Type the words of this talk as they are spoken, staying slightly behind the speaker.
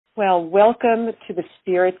Well, welcome to the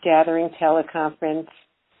Spirit Gathering teleconference.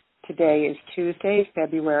 Today is Tuesday,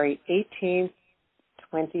 February 18th,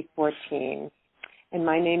 2014. And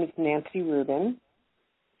my name is Nancy Reuben.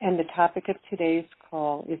 And the topic of today's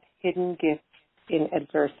call is Hidden Gifts in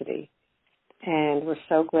Adversity. And we're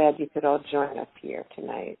so glad you could all join us here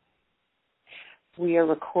tonight. We are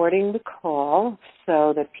recording the call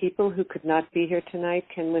so that people who could not be here tonight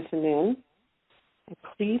can listen in. And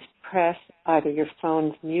please press either your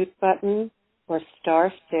phone's mute button or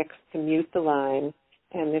 *6 to mute the line,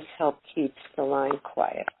 and this helps keep the line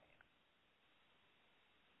quiet.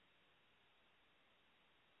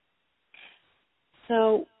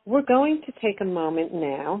 So we're going to take a moment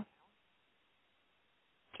now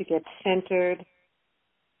to get centered,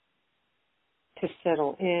 to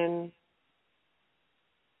settle in,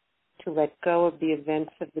 to let go of the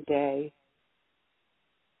events of the day,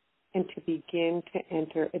 and to begin to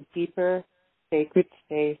enter a deeper, sacred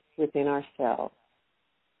space within ourselves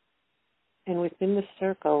and within the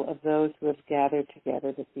circle of those who have gathered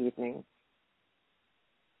together this evening.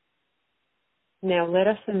 Now let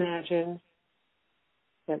us imagine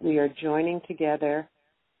that we are joining together,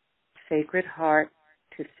 sacred heart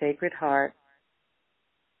to sacred heart,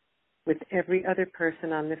 with every other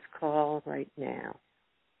person on this call right now.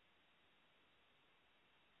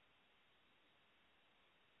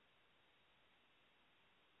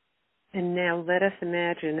 And now let us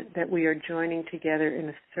imagine that we are joining together in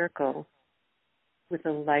a circle with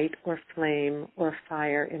a light or flame or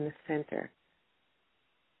fire in the center.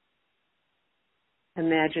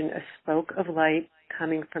 Imagine a spoke of light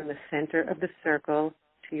coming from the center of the circle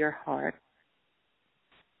to your heart.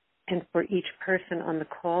 And for each person on the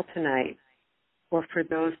call tonight, or for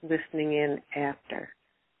those listening in after.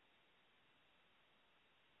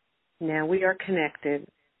 Now we are connected,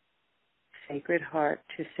 sacred heart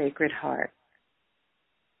to sacred heart.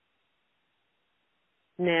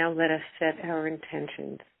 Now let us set our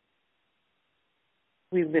intentions.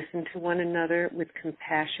 We listen to one another with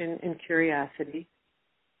compassion and curiosity.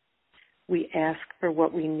 We ask for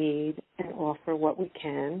what we need and offer what we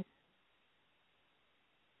can.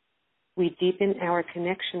 We deepen our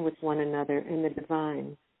connection with one another in the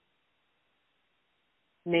divine.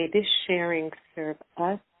 May this sharing serve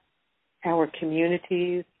us, our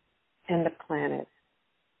communities, and the planet.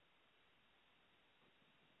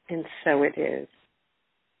 And so it is.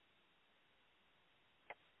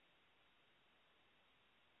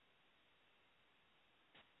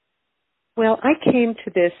 Well, I came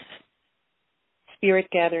to this spirit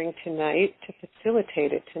gathering tonight to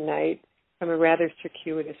facilitate it tonight from a rather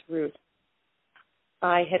circuitous route.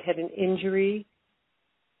 I had an injury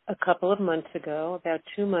a couple of months ago, about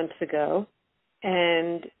 2 months ago,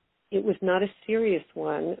 and it was not a serious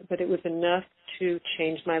one, but it was enough to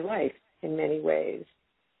change my life in many ways.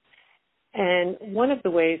 And one of the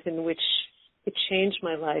ways in which it changed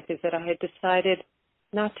my life is that I had decided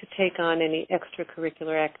not to take on any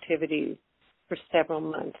extracurricular activities for several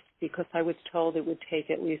months because I was told it would take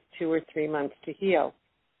at least 2 or 3 months to heal.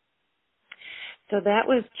 So that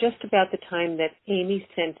was just about the time that Amy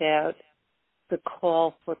sent out the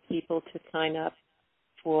call for people to sign up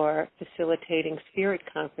for facilitating spirit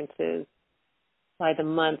conferences by the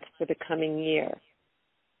month for the coming year.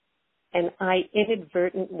 And I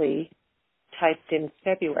inadvertently typed in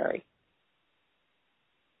February.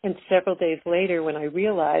 And several days later, when I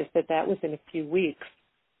realized that that was in a few weeks,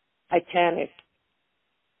 I panicked.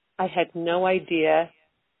 I had no idea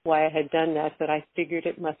why I had done that, but I figured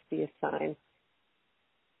it must be a sign.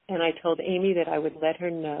 And I told Amy that I would let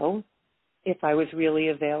her know if I was really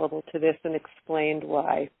available to this and explained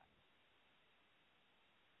why.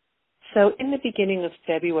 So in the beginning of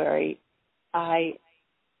February, I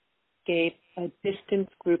gave a distance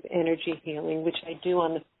group energy healing, which I do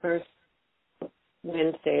on the first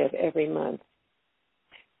Wednesday of every month.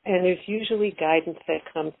 And there's usually guidance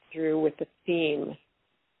that comes through with a theme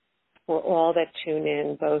for all that tune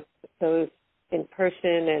in, both those in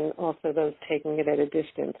person and also those taking it at a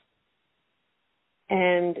distance.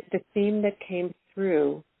 And the theme that came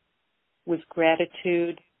through was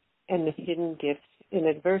gratitude and the hidden gifts in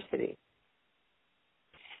adversity.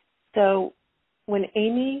 So when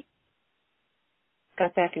Amy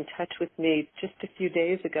got back in touch with me just a few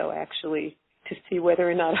days ago, actually, to see whether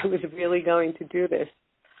or not I was really going to do this,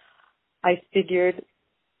 I figured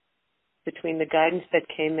between the guidance that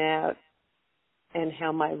came out and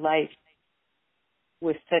how my life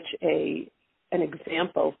was such an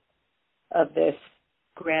example of this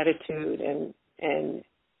gratitude and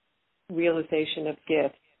realization of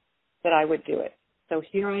gifts, that I would do it. So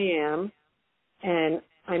here I am, and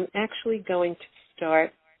I'm actually going to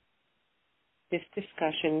start this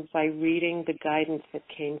discussion by reading the guidance that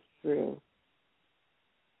came through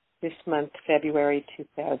this month, February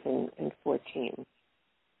 2014.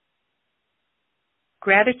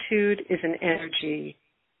 Gratitude is an energy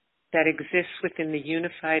that exists within the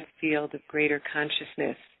unified field of greater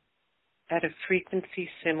consciousness at a frequency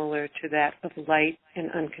similar to that of light and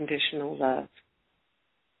unconditional love.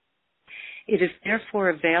 It is therefore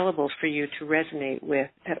available for you to resonate with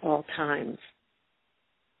at all times.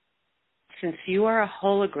 Since you are a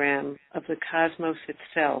hologram of the cosmos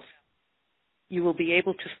itself, you will be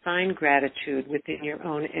able to find gratitude within your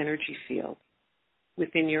own energy field,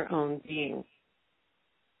 within your own being.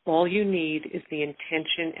 All you need is the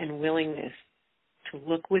intention and willingness to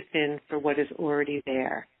look within for what is already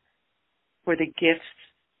there, for the gifts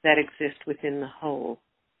that exist within the whole.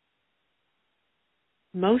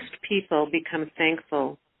 Most people become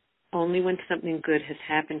thankful only when something good has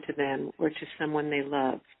happened to them or to someone they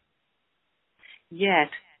love. Yet,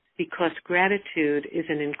 because gratitude is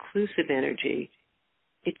an inclusive energy,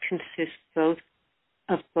 it consists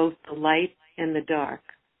of both the light and the dark.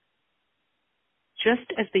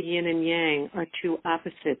 Just as the yin and yang are two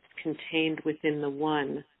opposites contained within the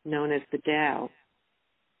one known as the Tao,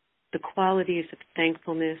 the qualities of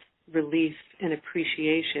thankfulness, relief, and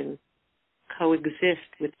appreciation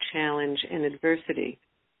coexist with challenge and adversity.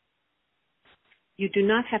 You do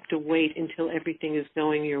not have to wait until everything is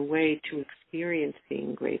going your way to experience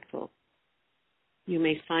being grateful. You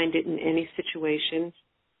may find it in any situation.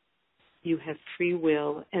 You have free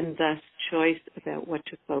will and thus choice about what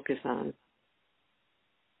to focus on.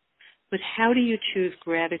 But how do you choose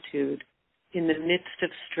gratitude in the midst of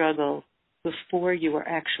struggle before you are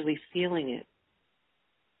actually feeling it?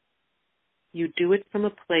 You do it from a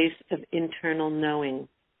place of internal knowing,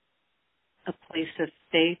 a place of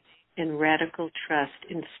faith and radical trust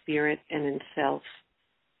in spirit and in self.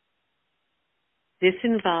 This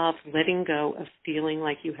involves letting go of feeling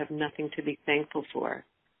like you have nothing to be thankful for,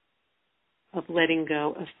 of letting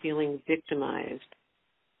go of feeling victimized,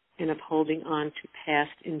 and of holding on to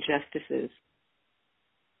past injustices.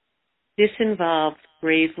 This involves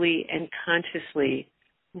bravely and consciously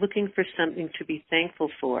looking for something to be thankful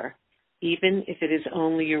for, even if it is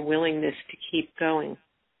only your willingness to keep going.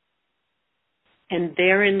 And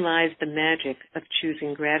therein lies the magic of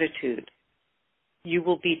choosing gratitude. You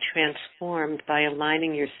will be transformed by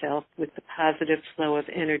aligning yourself with the positive flow of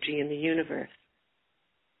energy in the universe.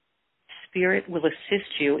 Spirit will assist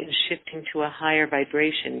you in shifting to a higher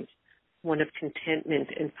vibration, one of contentment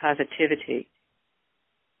and positivity.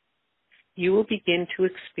 You will begin to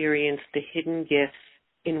experience the hidden gifts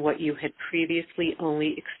in what you had previously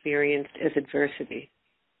only experienced as adversity.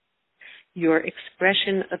 Your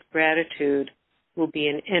expression of gratitude will be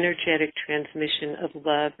an energetic transmission of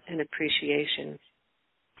love and appreciation.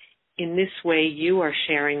 In this way, you are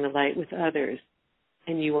sharing the light with others,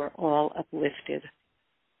 and you are all uplifted.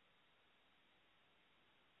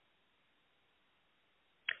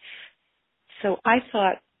 So I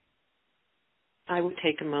thought I would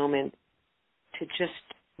take a moment to just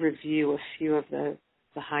review a few of the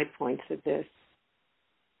high points of this.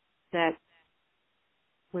 That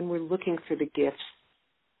when we're looking for the gifts,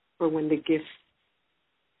 or when the gifts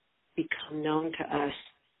become known to us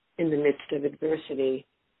in the midst of adversity,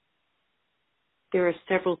 there are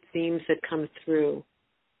several themes that come through.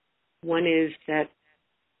 One is that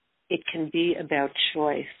it can be about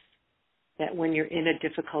choice, that when you're in a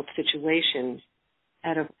difficult situation,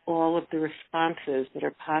 out of all of the responses that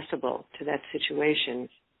are possible to that situation,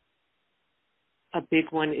 a big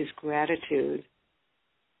one is gratitude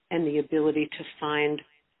and the ability to find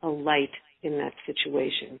a light in that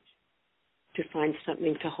situation, to find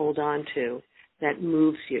something to hold on to that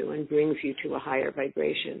moves you and brings you to a higher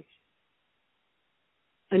vibration.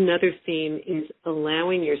 Another theme is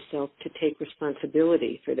allowing yourself to take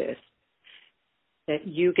responsibility for this, that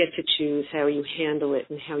you get to choose how you handle it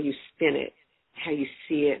and how you spin it, how you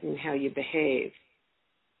see it and how you behave.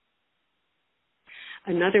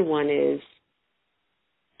 Another one is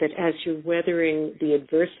that as you're weathering the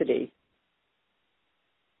adversity,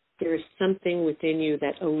 there is something within you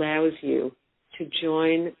that allows you to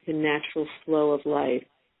join the natural flow of life,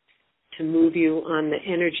 to move you on the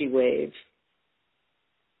energy wave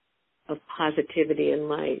of positivity and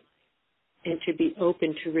light, and to be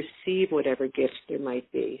open to receive whatever gifts there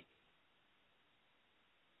might be.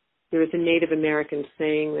 There is a Native American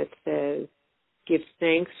saying that says, "Give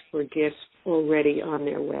thanks for gifts already on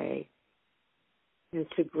their way." And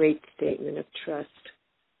it's a great statement of trust.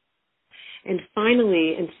 And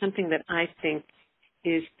finally, and something that I think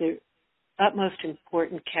is the utmost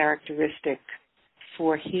important characteristic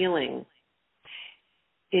for healing,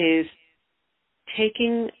 is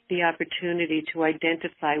taking the opportunity to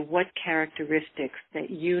identify what characteristics that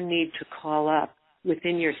you need to call up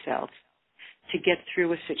within yourself to get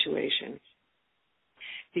through a situation.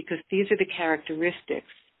 Because these are the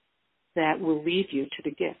characteristics that will lead you to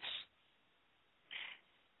the gifts.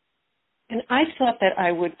 And I thought that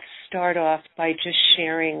I would start off by just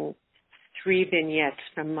sharing 3 vignettes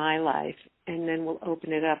from my life, and then we'll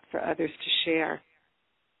open it up for others to share.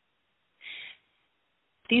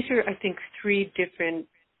 These are, I think, 3 different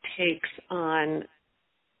takes on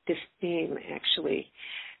this theme, actually.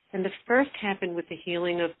 And the first happened with a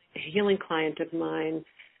healing client of mine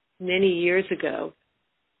many years ago,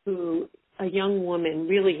 a young woman,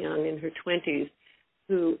 really young, in her 20s,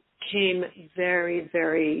 who came very,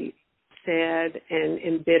 very sad and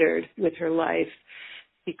embittered with her life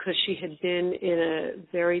because she had been in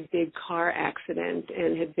a very big car accident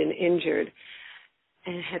and had been injured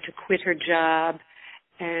and had to quit her job,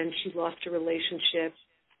 and she lost a relationship,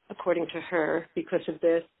 according to her, because of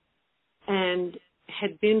this, and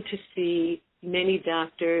had been to see many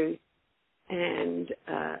doctors and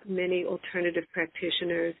many alternative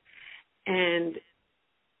practitioners, and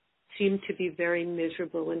seemed to be very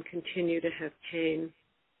miserable and continue to have pain,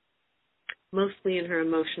 mostly in her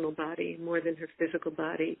emotional body, more than her physical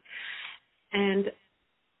body. And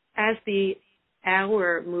as the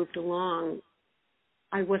hour moved along,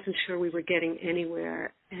 I wasn't sure we were getting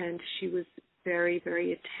anywhere, and she was very,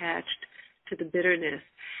 very attached to the bitterness.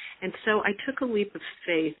 And so I took a leap of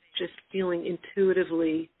faith, just feeling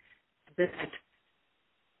intuitively that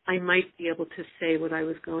I might be able to say what I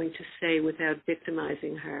was going to say without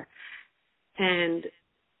victimizing her. And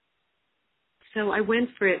so I went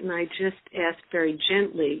for it, and I just asked very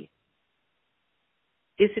gently,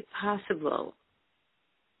 is it possible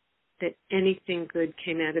that anything good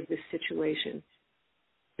came out of this situation,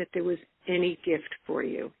 that there was any gift for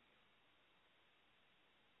you?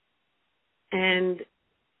 And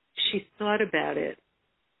she thought about it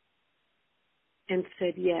and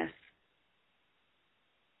said, yes.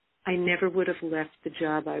 I never would have left the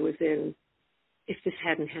job I was in if this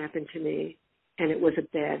hadn't happened to me, and it was a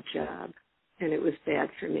bad job, and it was bad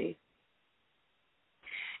for me.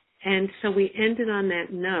 And so we ended on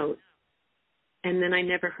that note, and then I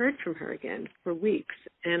never heard from her again for weeks,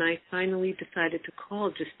 and I finally decided to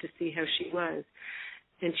call just to see how she was.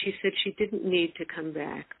 And she said she didn't need to come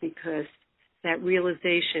back because that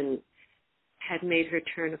realization had made her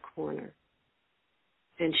turn a corner,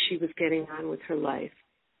 and she was getting on with her life.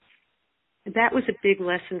 That was a big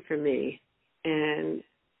lesson for me, and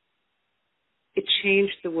it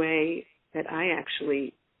changed the way that I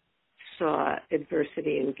actually saw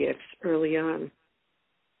adversity and gifts early on.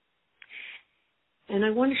 And I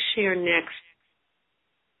want to share next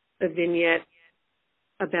a vignette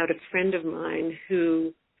about a friend of mine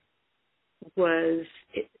who was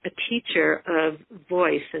a teacher of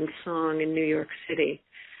voice and song in New York City,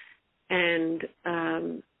 and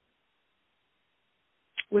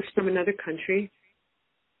was from another country,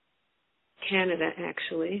 Canada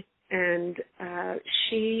actually, and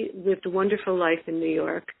she lived a wonderful life in New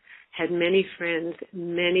York, had many friends,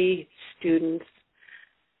 many students,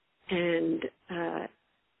 and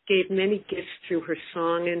gave many gifts through her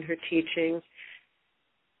song and her teaching,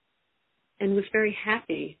 and was very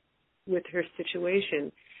happy with her situation.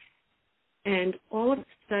 And all of a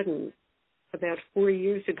sudden, about 4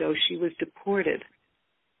 years ago, she was deported.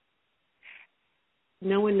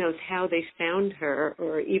 No one knows how they found her,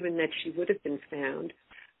 or even that she would have been found,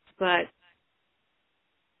 but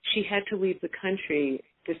she had to leave the country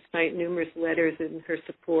despite numerous letters in her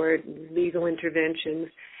support and legal interventions.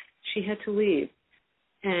 She had to leave,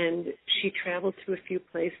 and she traveled to a few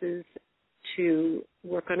places to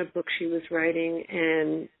work on a book she was writing,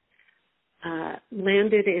 and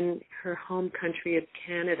landed in her home country of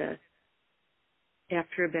Canada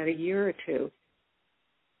after about a year or two.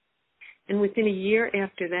 And within a year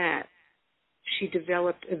after that, she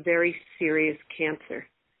developed a very serious cancer,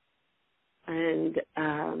 and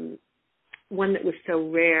one that was so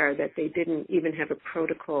rare that they didn't even have a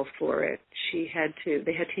protocol for it. They had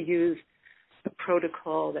to use a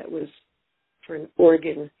protocol that was for an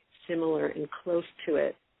organ similar and close to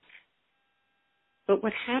it. But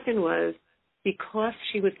what happened was, because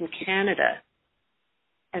she was in Canada,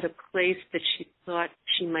 at a place that she thought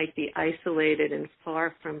she might be isolated and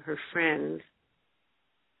far from her friends,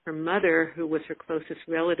 her mother, who was her closest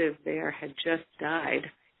relative there, had just died.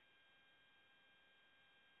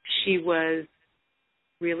 She was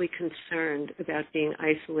really concerned about being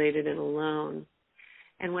isolated and alone.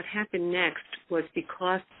 And what happened next was,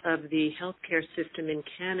 because of the healthcare system in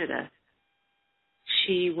Canada,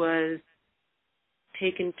 she was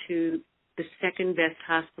taken to the the second best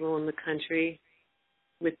hospital in the country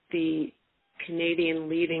with the Canadian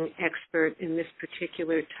leading expert in this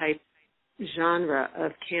particular type genre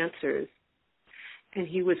of cancers. And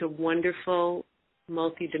he was a wonderful,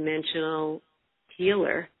 multidimensional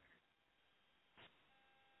healer.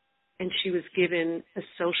 And she was given a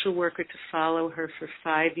social worker to follow her for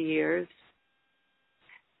 5 years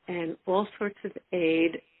and all sorts of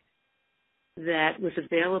aid that was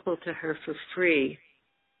available to her for free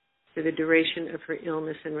for the duration of her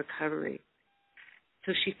illness and recovery.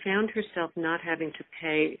 So she found herself not having to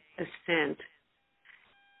pay a cent.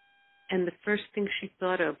 And the first thing she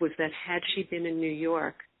thought of was that had she been in New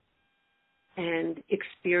York and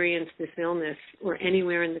experienced this illness or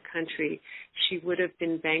anywhere in the country, she would have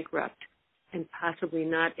been bankrupt and possibly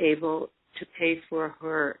not able to pay for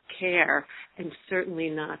her care and certainly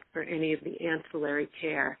not for any of the ancillary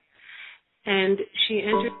care. And she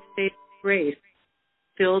entered a state of grace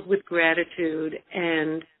filled with gratitude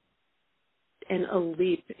and a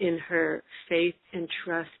leap in her faith and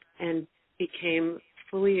trust, and became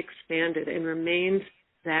fully expanded and remains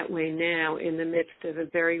that way now in the midst of a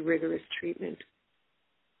very rigorous treatment.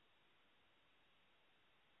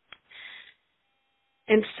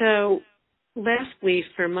 And so, lastly,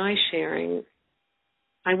 for my sharing,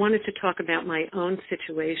 I wanted to talk about my own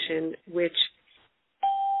situation, which is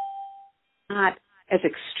not as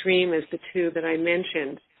extreme as the two that I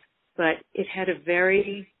mentioned, but it had a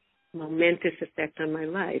very momentous effect on my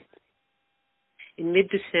life. In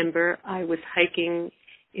mid-December, I was hiking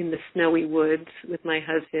in the snowy woods with my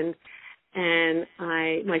husband, and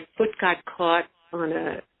my foot got caught on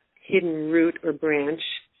a hidden root or branch,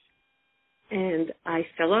 and I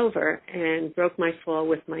fell over and broke my fall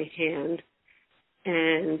with my hand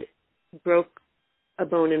and broke a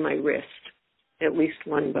bone in my wrist, at least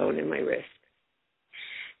one bone in my wrist.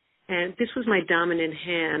 And this was my dominant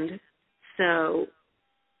hand, so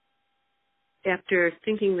after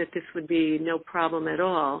thinking that this would be no problem at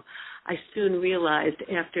all, I soon realized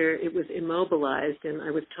after it was immobilized, and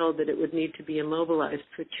I was told that it would need to be immobilized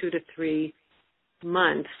for 2 to 3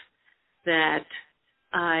 months, that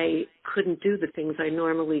I couldn't do the things I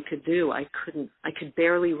normally could do. I could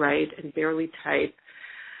barely write and barely type.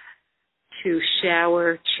 To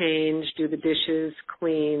shower, change, do the dishes,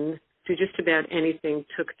 clean, do just about anything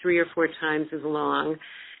took 3 or 4 times as long.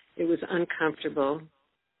 It was uncomfortable.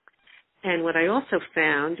 And what I also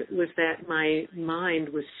found was that my mind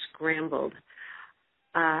was scrambled.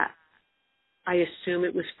 I assume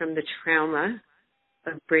it was from the trauma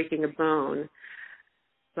of breaking a bone,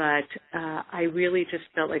 but I really just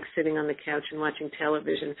felt like sitting on the couch and watching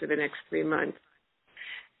television for the next 3 months.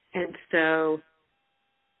 And so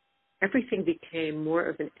everything became more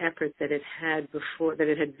of an effort that it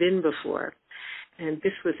had been before. And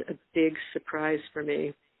this was a big surprise for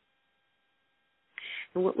me.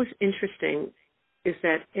 And what was interesting is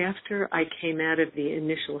that after I came out of the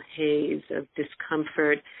initial haze of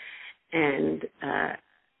discomfort and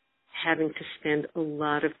having to spend a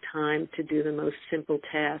lot of time to do the most simple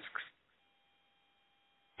tasks,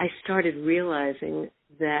 I started realizing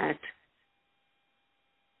that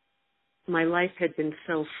my life had been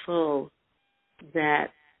so full that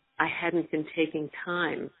I hadn't been taking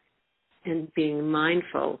time and being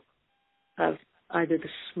mindful of either the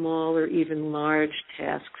small or even large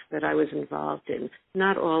tasks that I was involved in.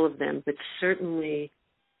 Not all of them, but certainly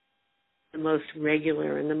the most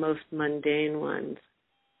regular and the most mundane ones.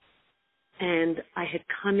 And I had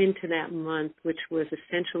come into that month, which was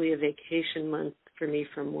essentially a vacation month for me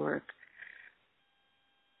from work,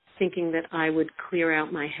 thinking that I would clear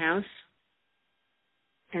out my house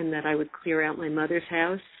and that I would clear out my mother's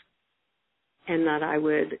house and that I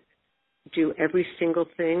would do every single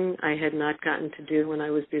thing I had not gotten to do when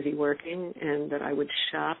I was busy working, and that I would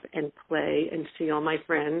shop and play and see all my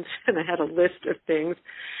friends, and I had a list of things.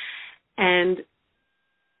 And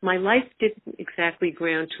my life didn't exactly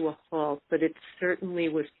ground to a halt, but it certainly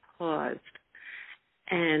was paused.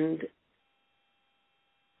 And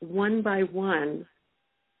one by one,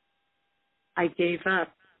 I gave up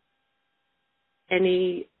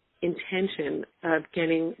any intention of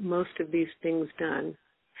getting most of these things done,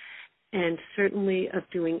 and certainly of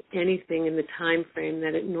doing anything in the time frame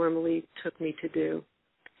that it normally took me to do.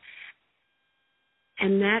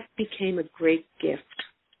 And that became a great gift.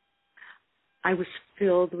 I was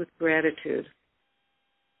filled with gratitude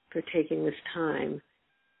for taking this time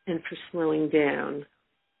and for slowing down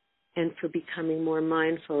and for becoming more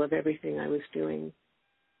mindful of everything I was doing.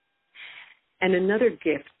 And another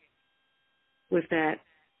gift was that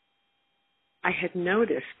I had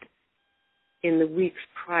noticed in the weeks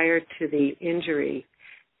prior to the injury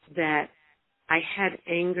that I had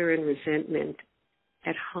anger and resentment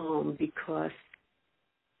at home because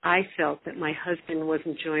I felt that my husband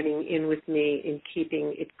wasn't joining in with me in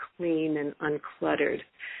keeping it clean and uncluttered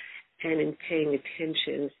and in paying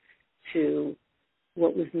attention to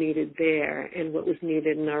what was needed there and what was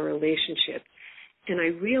needed in our relationship. And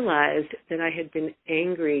I realized that I had been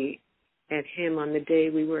angry at him on the day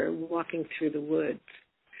we were walking through the woods.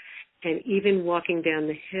 And even walking down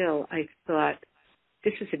the hill, I thought,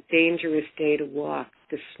 this is a dangerous day to walk.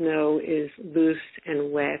 The snow is loose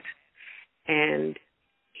and wet, and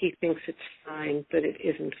he thinks it's fine, but it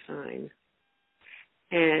isn't fine.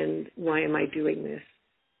 And why am I doing this?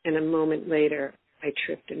 And a moment later, I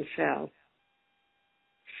tripped and fell.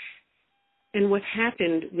 And what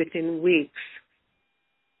happened within weeks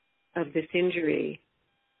of this injury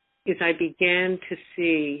is I began to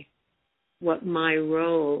see what my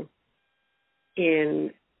role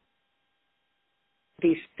in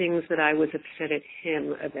these things that I was upset at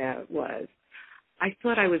him about was. I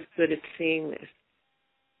thought I was good at seeing this,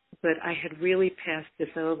 but I had really passed this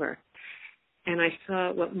over. And I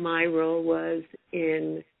saw what my role was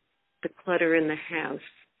in the clutter in the house.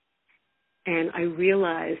 And I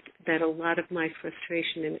realized that a lot of my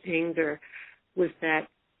frustration and anger was that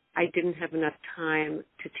I didn't have enough time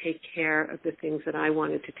to take care of the things that I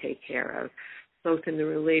wanted to take care of, both in the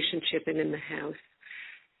relationship and in the house.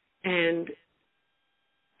 And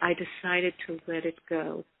I decided to let it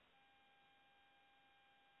go.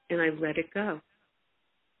 And I let it go.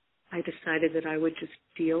 I decided that I would just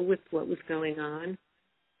deal with what was going on,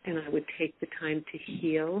 and I would take the time to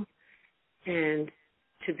heal and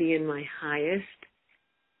to be in my highest,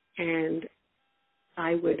 and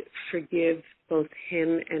I would forgive both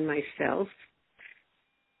him and myself,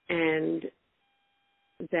 and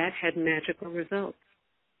that had magical results.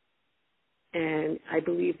 And I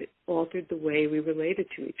believe it altered the way we related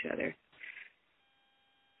to each other.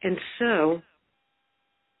 And so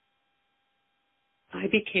I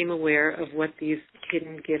became aware of what these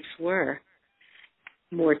hidden gifts were.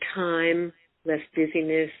 More time, less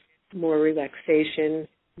busyness, more relaxation,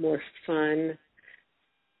 more fun,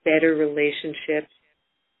 better relationships,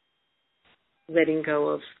 letting go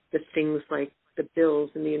of the things like the bills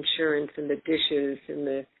and the insurance and the dishes and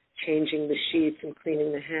the changing the sheets and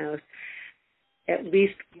cleaning the house, at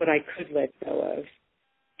least what I could let go of,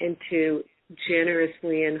 and to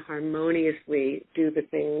generously and harmoniously do the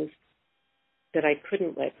things that I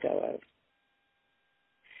couldn't let go of.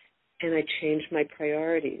 And I changed my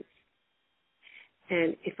priorities.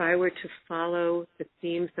 And if I were to follow the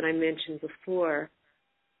themes that I mentioned before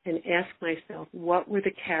and ask myself what were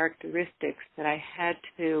the characteristics that I had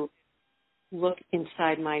to look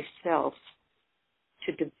inside myself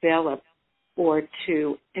to develop or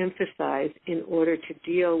to emphasize in order to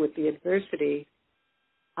deal with the adversity,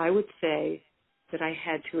 I would say that I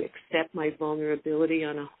had to accept my vulnerability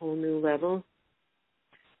on a whole new level,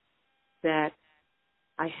 that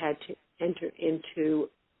I had to enter into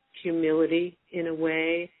humility in a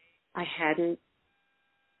way I hadn't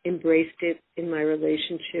embraced it in my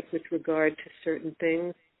relationship with regard to certain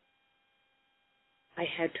things. I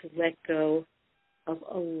had to let go of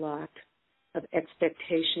a lot of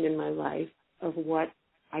expectation in my life of what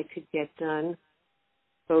I could get done,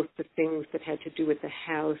 both the things that had to do with the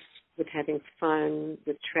house, with having fun,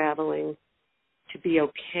 with traveling, to be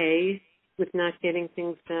okay with not getting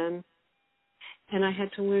things done. And I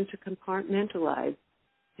had to learn to compartmentalize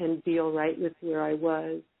and be all right with where I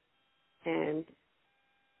was and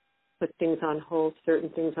put things on hold, certain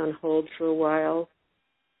things on hold for a while,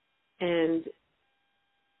 and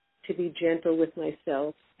to be gentle with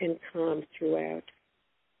myself and calm throughout.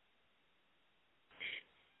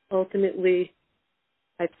 Ultimately,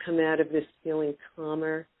 I've come out of this feeling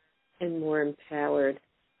calmer and more empowered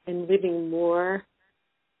and living more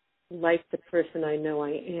like the person I know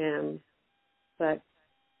I am, but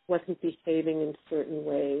wasn't behaving in certain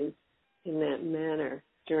ways in that manner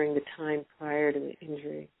during the time prior to the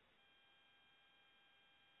injury.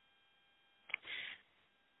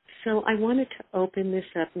 So I wanted to open this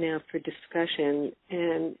up now for discussion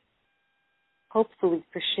and hopefully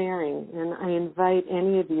for sharing. And I invite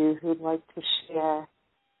any of you who'd like to share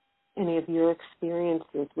any of your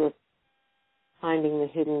experiences with finding the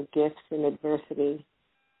hidden gifts and adversity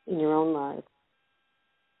in your own lives.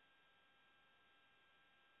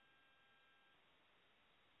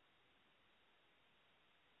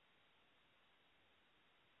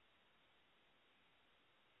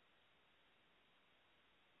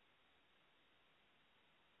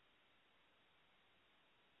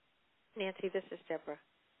 Nancy, this is Deborah.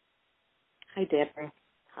 Hi, Deborah.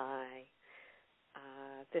 Hi.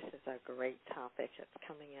 This is a great topic. It's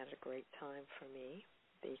coming at a great time for me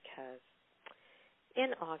because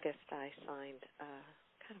in August I signed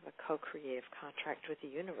kind of a co-creative contract with the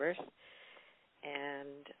universe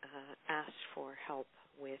and asked for help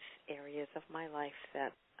with areas of my life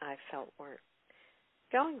that I felt weren't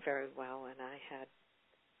going very well, and I had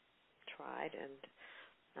tried and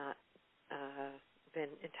not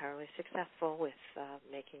been entirely successful with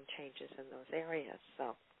making changes in those areas.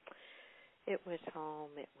 So it was home,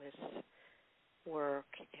 it was work,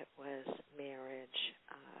 it was marriage,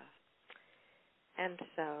 and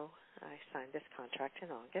so I signed this contract in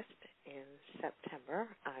August. In September,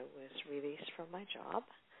 I was released from my job,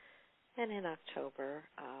 and in October,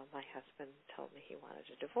 my husband told me he wanted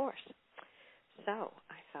a divorce. So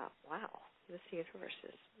I thought, wow, this universe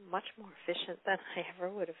is much more efficient than I ever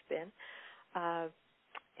would have been.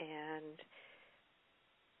 And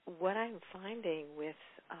what I'm finding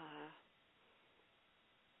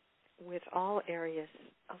with all areas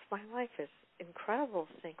of my life is incredible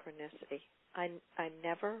synchronicity. I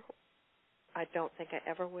don't think I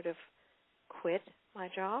ever would have quit my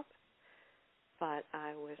job, but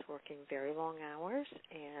I was working very long hours,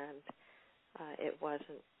 and it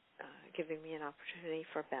wasn't giving me an opportunity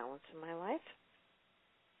for balance in my life.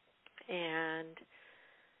 And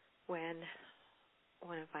when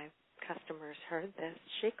one of my customers heard this,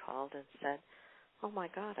 she called and said, "Oh my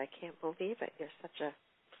God, I can't believe it. You're such a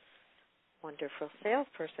wonderful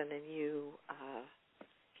salesperson, and you're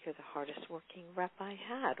the hardest working rep I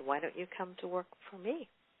had. Why don't you come to work for me?"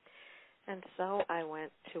 And so I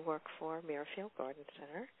went to work for Muirfield Garden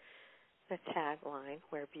Center, the tagline,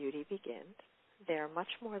 "Where Beauty Begins." They're much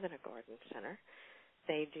more than a garden center.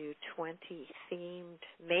 They do 20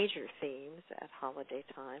 major themes at holiday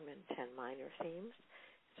time and 10 minor themes.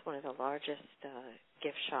 It's one of the largest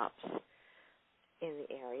gift shops in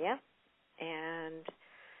the area. And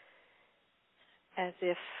as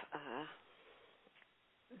if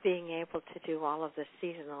being able to do all of the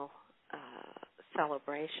seasonal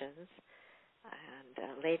celebrations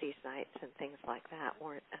and ladies' nights and things like that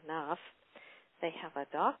weren't enough, they have a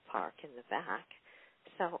dog park in the back.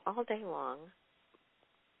 So all day long,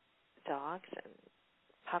 dogs and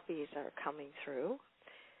puppies are coming through.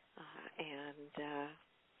 And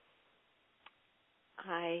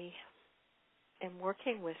I am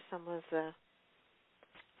working with some of the,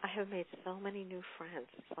 I have made so many new friends.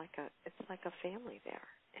 It's like a family there.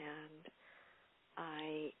 And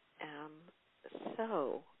I am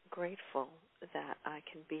so grateful that I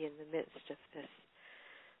can be in the midst of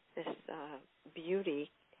this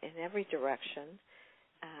beauty in every direction,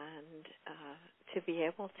 and to be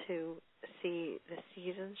able to see the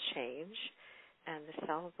seasons change and the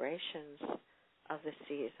celebrations of the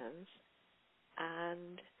seasons,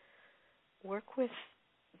 and work with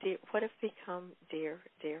what have become dear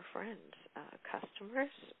friends,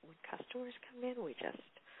 customers. When customers come in, we just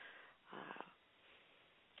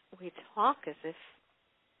we talk as if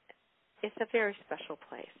it's a very special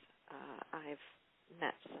place. I've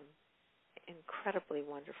met some incredibly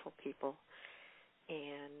wonderful people,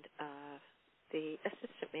 and the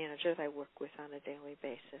assistant manager that I work with on a daily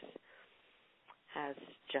basis has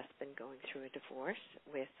just been going through a divorce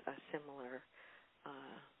with a similar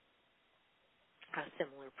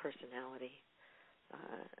personality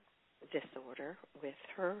disorder with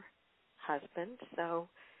her husband. So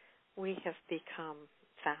we have become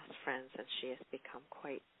fast friends, and she has become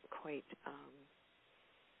quite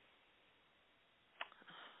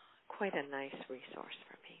a nice resource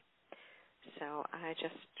for me. So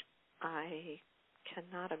I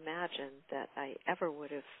cannot imagine that I ever would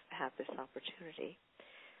have had this opportunity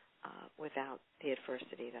without the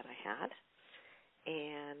adversity that I had.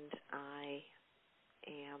 And I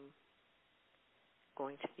am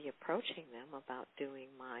going to be approaching them about doing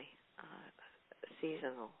my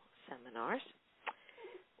seasonal seminars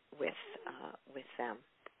with them,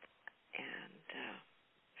 and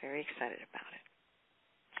very excited about it.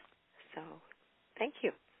 So, thank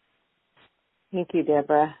you. Thank you,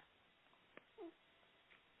 Deborah.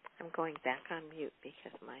 I'm going back on mute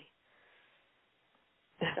because my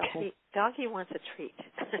doggy wants a treat.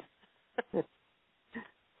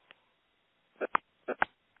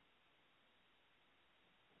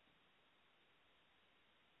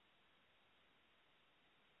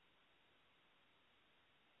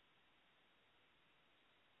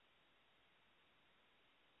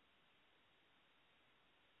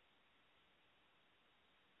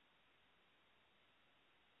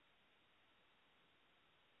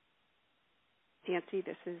 Nancy,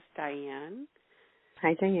 this is Diane.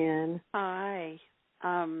 Hi, Diane. Hi.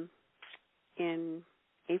 In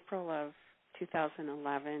April of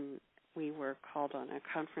 2011, we were called on a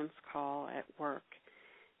conference call at work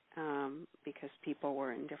because people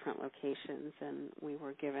were in different locations, and we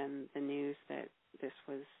were given the news that this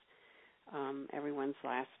was everyone's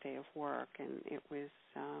last day of work, and it was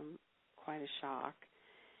quite a shock.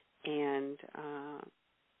 And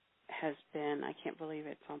has been, I can't believe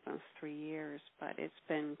it's almost 3 years, but it's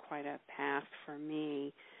been quite a path for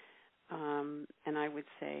me. And I would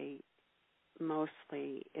say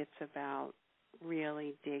mostly it's about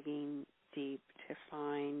really digging deep to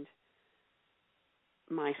find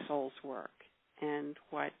my soul's work and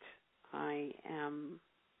what I am,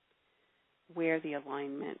 where the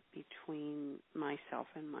alignment between myself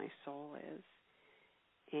and my soul is.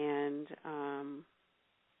 And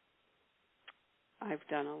I've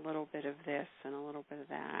done a little bit of this and a little bit of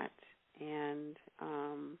that, and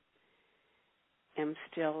am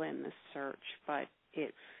still in the search, but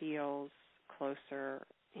it feels closer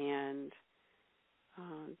and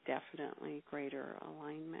definitely greater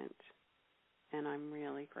alignment. And I'm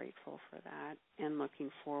really grateful for that and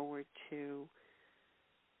looking forward to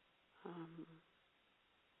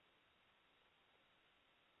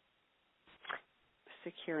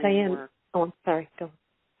securing Diane, work. Oh, I'm sorry. Go.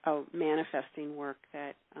 Manifesting work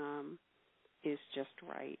that is just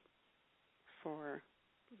right for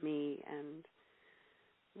me and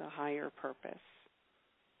the higher purpose.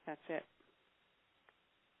 That's it.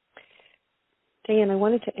 Diane, I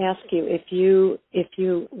wanted to ask you if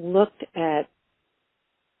you looked at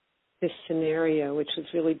this scenario, which was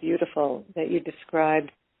really beautiful that you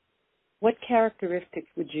described, what characteristics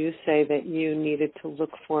would you say that you needed to look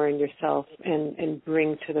for in yourself and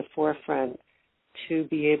bring to the forefront to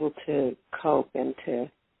be able to cope and to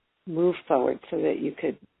move forward so that you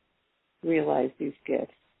could realize these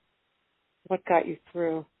gifts? What got you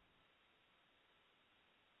through?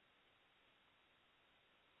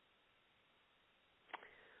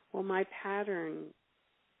 Well, my pattern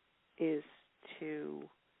is to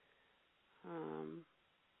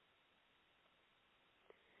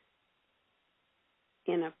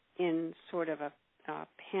in sort of a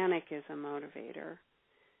panic is a motivator,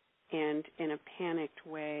 and in a panicked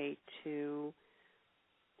way to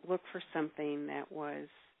look for something that was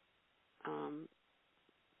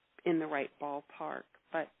in the right ballpark,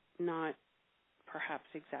 but not perhaps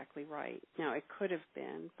exactly right. Now, it could have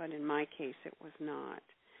been, but in my case, it was not.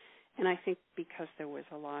 And I think because there was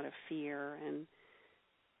a lot of fear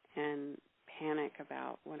and panic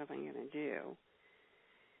about what am I going to do.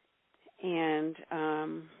 And,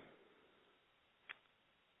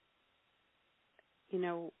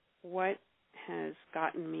 what has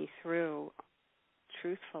gotten me through,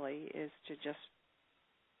 truthfully, is to just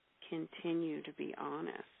continue to be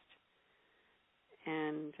honest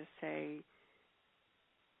and to say,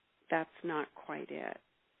 that's not quite it.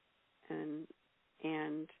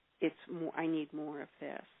 And it's more, I need more of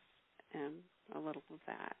this and a little of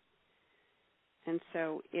that. And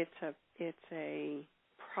so it's a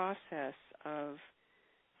process of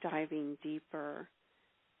diving deeper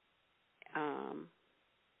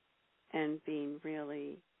and being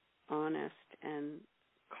really honest and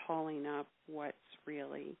calling up what's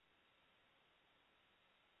really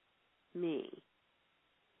me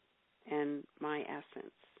and my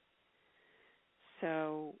essence.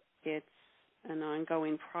 So it's an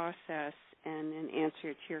ongoing process. And in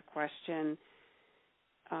answer to your question,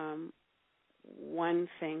 one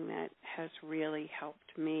thing that has really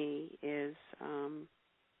helped me is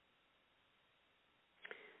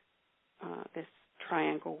this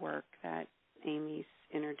triangle work that Amy's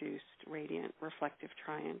introduced, radiant reflective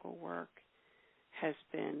triangle work, has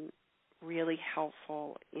been really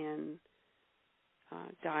helpful in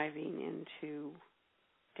diving into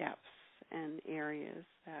depths and areas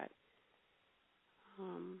that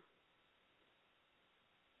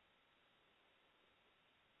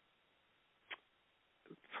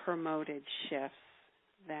promoted shifts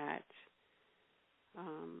that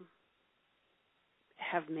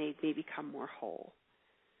have made me become more whole.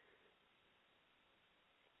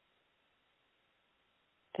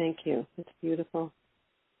 Thank you. It's beautiful.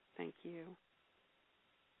 Thank you.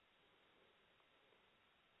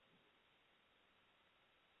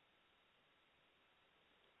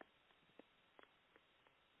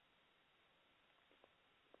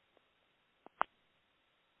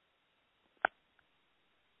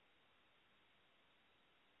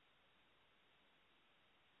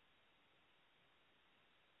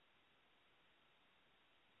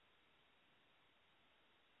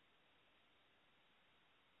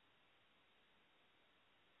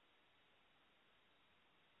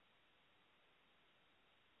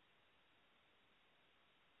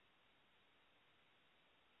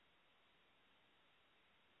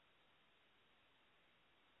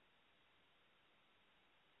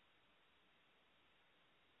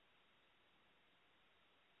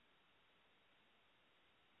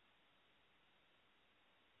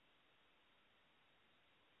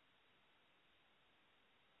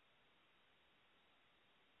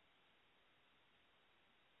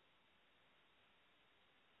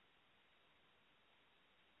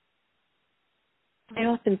 I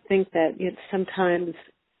often think that sometimes,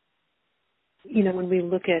 when we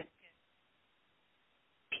look at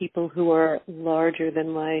people who are larger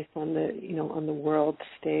than life on the world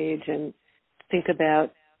stage and think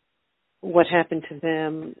about what happened to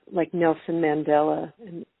them, like Nelson Mandela,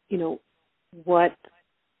 and,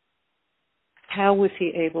 how was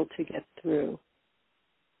he able to get through?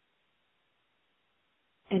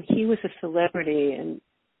 And he was a celebrity, and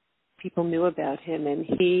people knew about him, and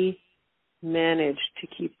he managed to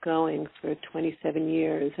keep going for 27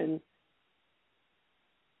 years and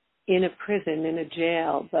in a prison, in a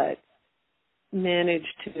jail, but managed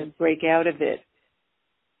to break out of the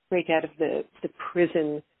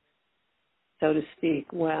prison, so to speak,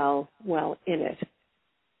 while in it.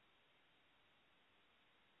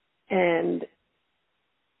 And,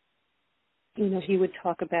 he would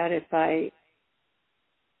talk about it by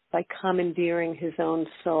commandeering his own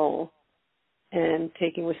soul and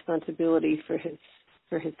taking responsibility for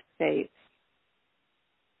his fate.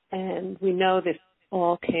 And we know this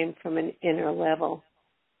all came from an inner level.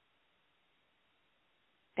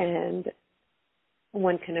 And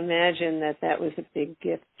one can imagine that was a big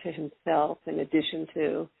gift to himself in addition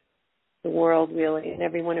to the world, really, and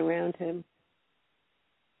everyone around him.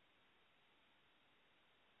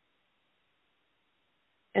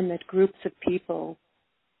 And that groups of people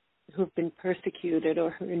who've been persecuted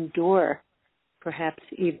or who endure perhaps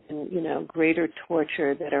even, greater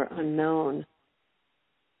torture that are unknown,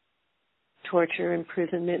 torture,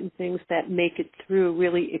 imprisonment, and things that make it through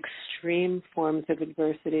really extreme forms of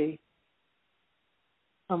adversity.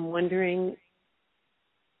 I'm wondering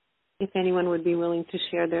if anyone would be willing to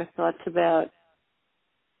share their thoughts about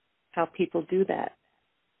how people do that.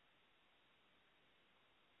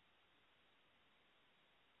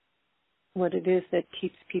 What it is that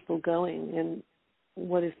keeps people going, and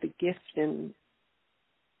what is the gift in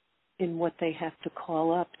what they have to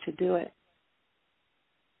call up to do it.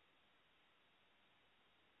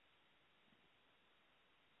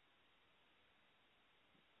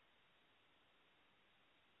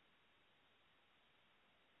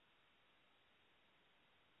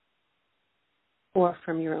 Or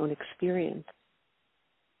from your own experience.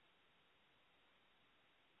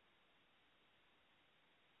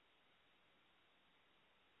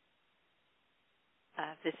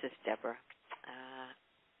 This is Deborah.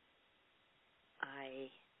 I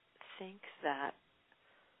think that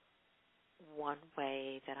one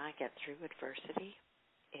way that I get through adversity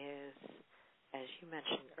is, as you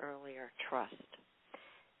mentioned earlier, trust.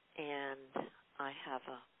 And I have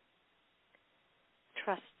a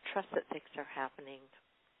trust that things are happening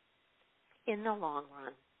in the long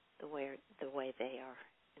run the way they are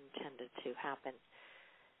intended to happen.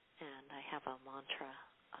 And I have a mantra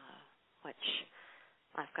which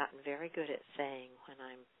I've gotten very good at saying when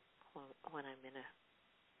I'm in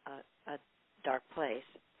a dark place,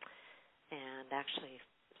 and actually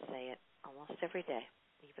say it almost every day,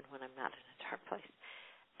 even when I'm not in a dark place.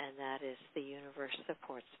 And that is, the universe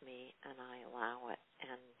supports me, and I allow it.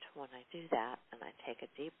 And when I do that, and I take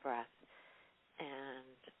a deep breath,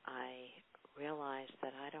 and I realize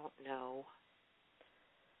that I don't know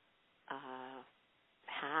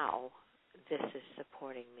how this is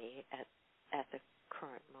supporting me at the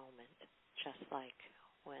current moment, just like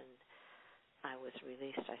when I was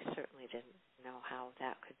released, I certainly didn't know how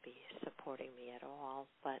that could be supporting me at all.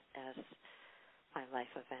 But as my life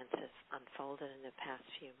events have unfolded in the past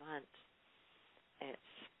few months,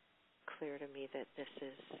 it's clear to me that this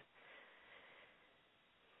is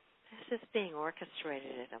being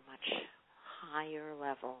orchestrated at a much higher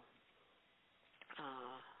level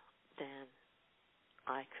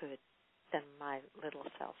than my little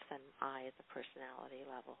self, than I at the personality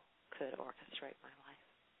level could orchestrate my life.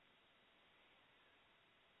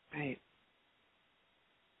 Right.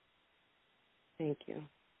 Thank you.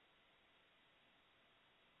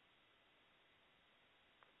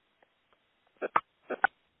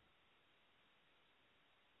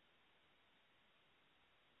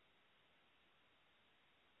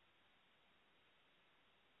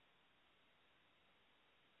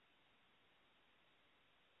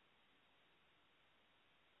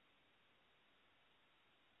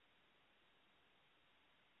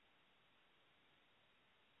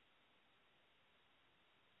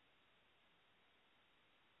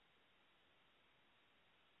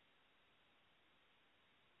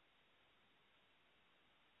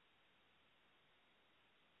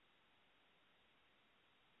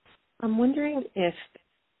 I'm wondering if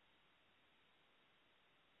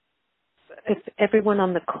everyone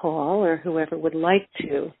on the call or whoever would like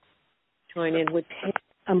to join in would take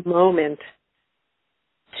a moment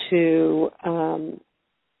to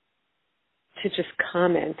to just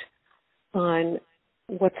comment on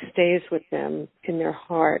what stays with them in their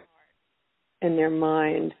heart and their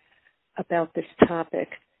mind about this topic,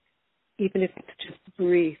 even if it's just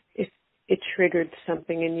brief, if it triggered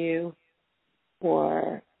something in you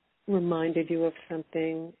or reminded you of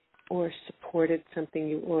something or supported something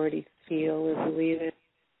you already feel or believe in.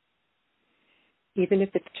 Even if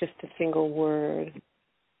it's just a single word,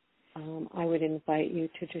 I would invite you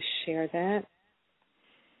to just share that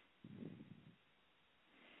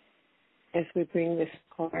as we bring this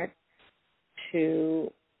part to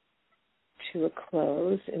a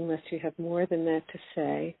close, unless you have more than that to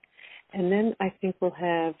say. And then I think we'll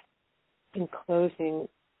have, in closing,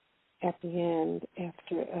 at the end,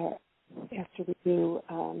 after we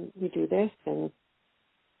do this and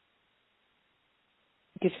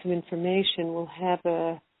give some information, we'll have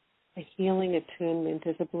a healing attunement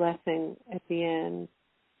as a blessing at the end.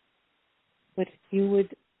 But if you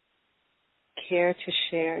would care to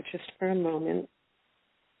share just for a moment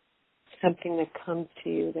something that comes to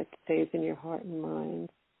you that stays in your heart and mind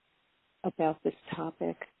about this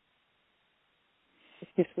topic,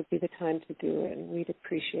 this would be the time to do it, and we'd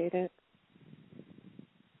appreciate it.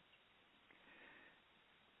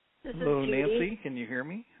 Hello, Nancy. Can you hear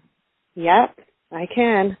me? Yep, I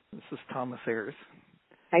can. This is Thomas Ayers.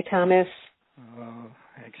 Hi, Thomas. I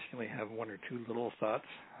actually have one or two little thoughts.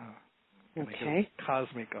 Okay. Go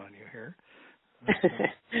cosmic on you here.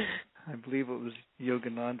 I believe it was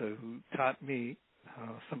Yogananda who taught me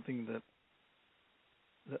something that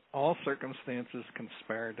all circumstances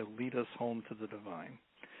conspire to lead us home to the divine.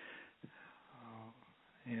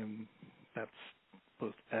 And that's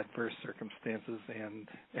both adverse circumstances and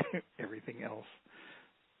everything else.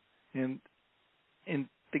 And in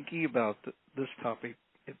thinking about this topic,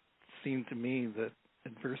 it seemed to me that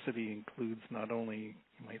adversity includes not only,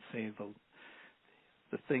 you might say,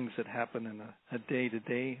 the things that happen in a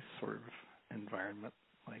day-to-day sort of environment,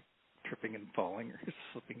 like tripping and falling or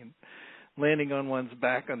slipping and landing on one's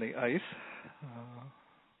back on the ice,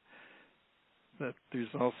 that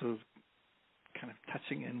there's also kind of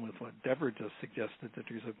touching in with what Deborah just suggested, that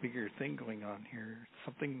there's a bigger thing going on here,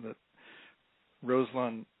 something that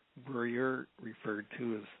Rosalind Breuer referred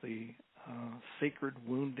to as the sacred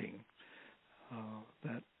wounding,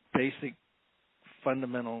 that basic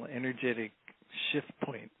fundamental energetic shift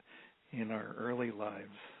point in our early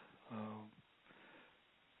lives,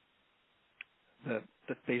 that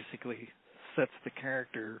basically sets the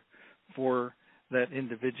character for that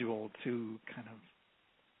individual to kind of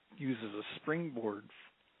use as a springboard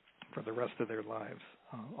for the rest of their lives.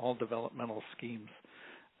 All developmental schemes,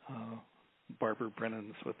 Barbara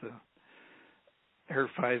Brennan's with the her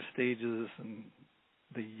 5 stages and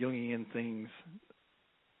the Jungian things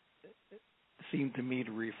seem to me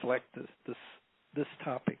to reflect this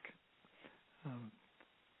topic,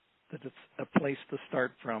 that it's a place to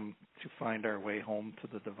start from to find our way home to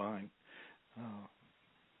the divine.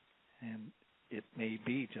 And it may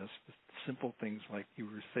be just simple things like you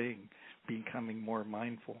were saying, becoming more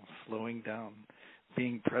mindful, slowing down,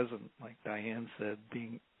 being present, like Diane said,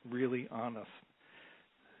 being really honest,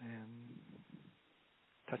 and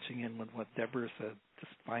touching in with what Deborah said,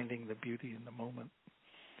 just finding the beauty in the moment.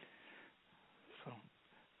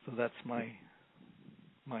 So that's my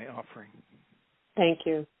offering. Thank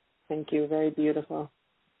you. Thank you. Very beautiful.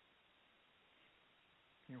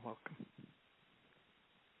 You're welcome.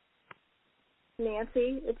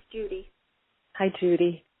 Nancy, it's Judy. Hi,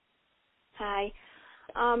 Judy. Hi.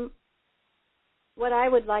 What I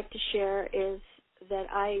would like to share is that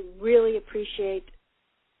I really appreciate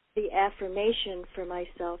the affirmation for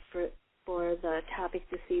myself for the topic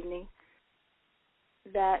this evening,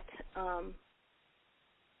 that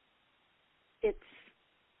it's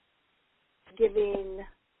giving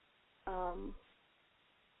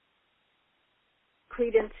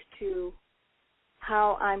credence to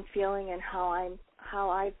how I'm feeling and how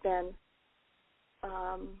I've been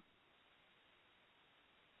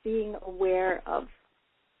being aware of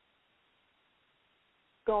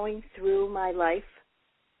going through my life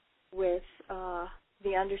with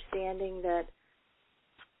the understanding that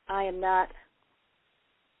I am not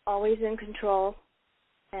always in control,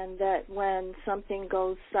 and that when something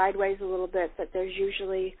goes sideways a little bit, that there's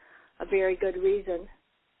usually a very good reason.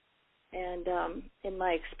 And in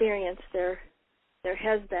my experience, there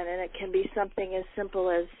has been, and it can be something as simple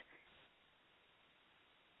as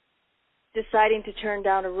deciding to turn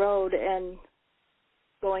down a road and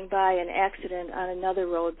going by an accident on another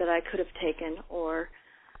road that I could have taken, or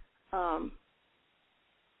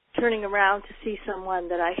turning around to see someone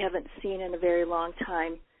that I haven't seen in a very long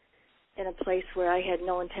time in a place where I had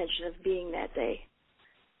no intention of being that day.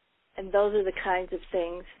 And those are the kinds of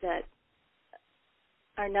things that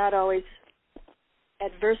are not always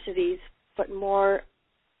adversities, but more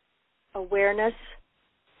awareness.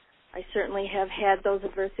 I certainly have had those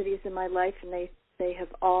adversities in my life, and they have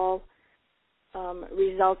all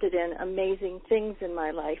resulted in amazing things in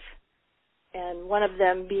my life. And one of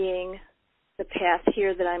them being the path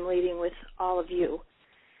here that I'm leading with all of you.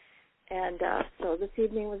 And so this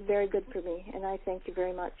evening was very good for me, and I thank you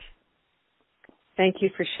very much. Thank you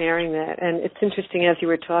for sharing that. And it's interesting, as you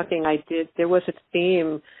were talking, there was a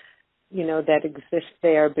theme, that exists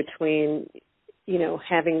there between,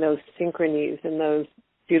 having those synchronies and those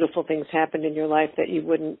beautiful things happen in your life that you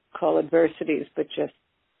wouldn't call adversities, but just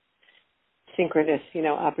synchronous,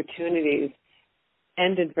 opportunities,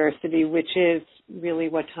 and adversity, which is really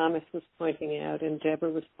what Thomas was pointing out and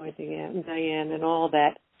Deborah was pointing out and Diane, and all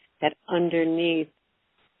that underneath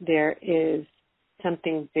there is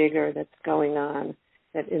something bigger that's going on,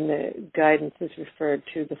 that in the guidance is referred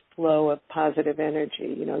to the flow of positive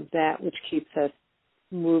energy, that which keeps us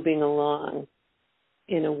moving along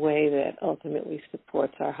in a way that ultimately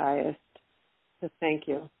supports our highest. So thank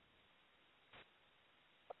you.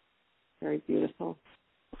 Very beautiful.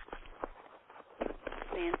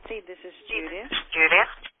 Nancy, this is Judith.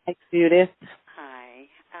 Hi, Judith. Hi.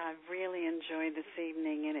 I really enjoyed this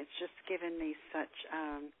evening, and it's just given me such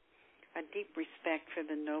a deep respect for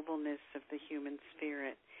the nobleness of the human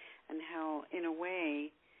spirit and how, in a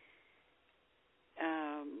way,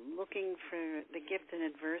 looking for the gift in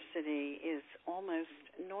adversity is almost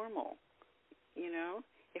normal,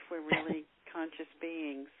 if we're really conscious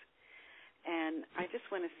beings. And I just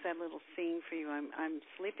want to set a little scene for you. I'm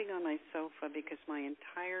sleeping on my sofa because my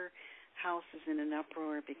entire house is in an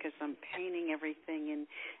uproar because I'm painting everything and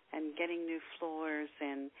getting new floors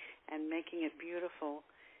and making it beautiful,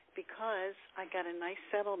 because I got a nice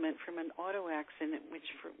settlement from an auto accident, which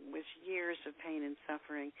was years of pain and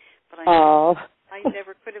suffering. But I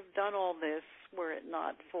never could have done all this were it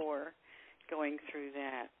not for going through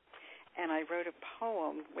that. And I wrote a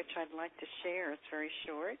poem, which I'd like to share. It's very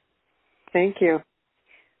short. Thank you.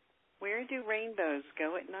 Where do rainbows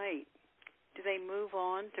go at night? Do they move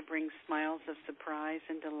on to bring smiles of surprise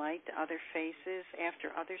and delight to other faces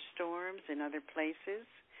after other storms in other places?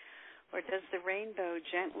 Or does the rainbow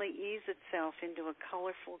gently ease itself into a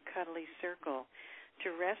colorful, cuddly circle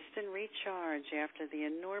to rest and recharge after the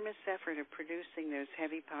enormous effort of producing those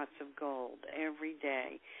heavy pots of gold every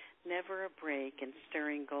day? Never a break in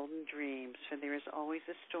stirring golden dreams, for there is always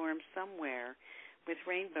a storm somewhere, with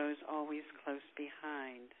rainbows always close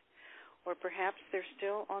behind. Or perhaps they're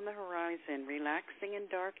still on the horizon, relaxing in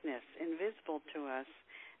darkness, invisible to us,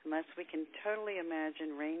 unless we can totally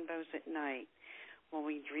imagine rainbows at night, while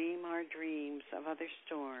we dream our dreams of other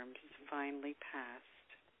storms finally past.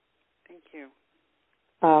 Thank you.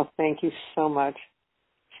 Oh, thank you so much.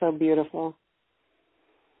 So beautiful.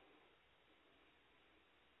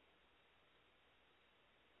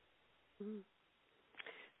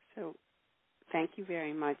 So thank you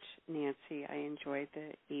very much, Nancy. I enjoyed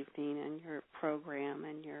the evening and your program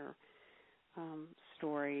and your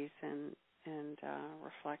stories and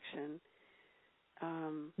reflection.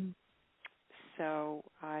 So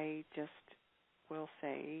I just will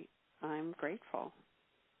say I'm grateful.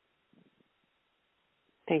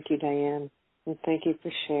 Thank you, Diane, and thank you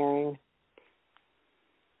for sharing.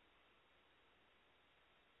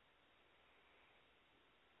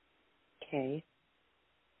 Okay.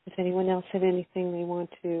 Does anyone else have anything they want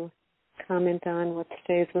to comment on, what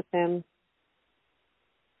stays with them?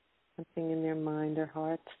 Something in their mind or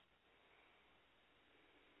hearts?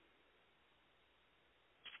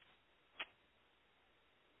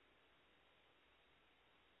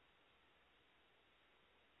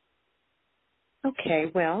 Okay,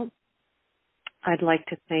 well, I'd like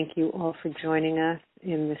to thank you all for joining us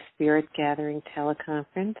in the Spirit Gathering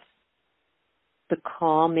teleconference. The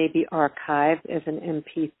call may be archived as an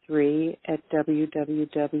MP3 at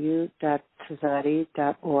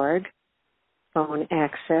www.tzaddi.org. Phone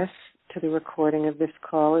access to the recording of this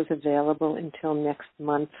call is available until next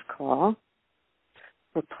month's call.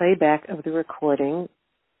 For playback of the recording,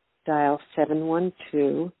 dial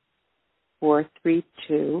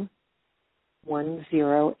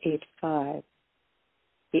 712-432-1085.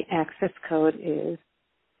 The access code is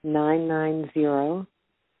 990-322#.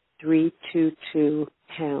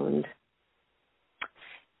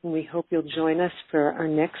 We hope you'll join us for our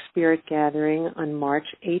next Spirit Gathering on March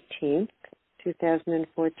 18th,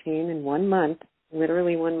 2014, in 1 month,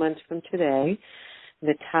 literally 1 month from today.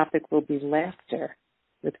 The topic will be laughter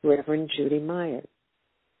with Reverend Judy Myers.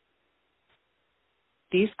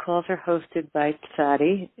 These calls are hosted by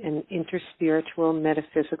Tzaddi, an interspiritual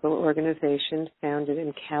metaphysical organization founded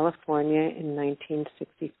in California in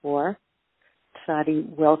 1964. Tzaddi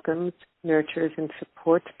welcomes, nurtures, and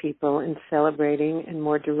supports people in celebrating and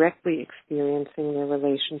more directly experiencing their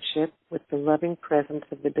relationship with the loving presence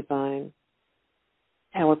of the divine.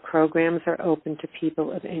 Our programs are open to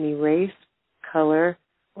people of any race, color,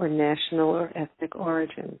 or national or ethnic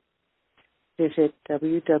origin. Visit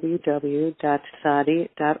www.tzaddi.org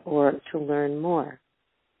to learn more.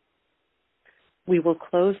 We will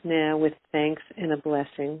close now with thanks and a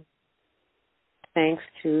blessing. Thanks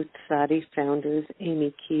to Tzaddi founders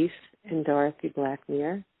Amy Keese and Dorothy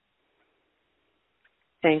Blackmere.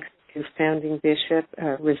 Thanks to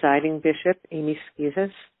residing bishop Amy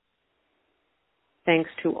Skizas.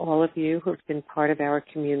 Thanks to all of you who have been part of our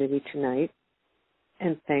community tonight.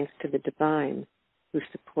 And thanks to the divine who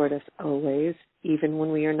support us always, even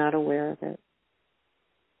when we are not aware of it.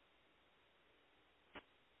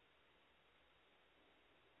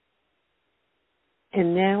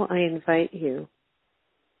 And now I invite you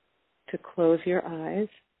to close your eyes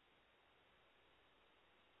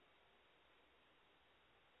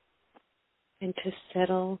and to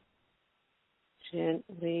settle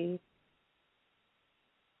gently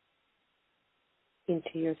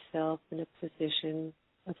into yourself in a position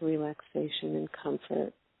of relaxation and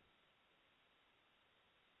comfort.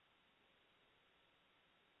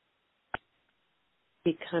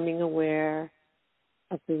 Becoming aware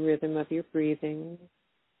of the rhythm of your breathing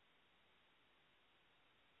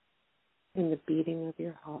and the beating of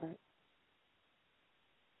your heart.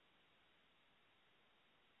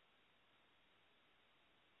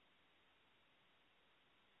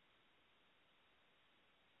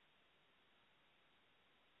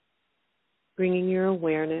 Bringing your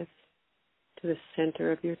awareness to the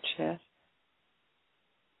center of your chest,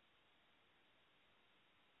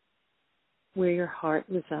 where your heart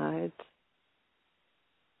resides,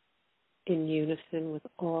 in unison with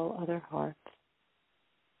all other hearts.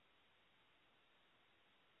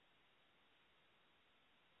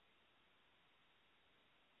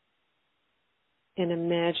 And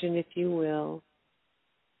imagine, if you will,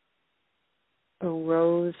 a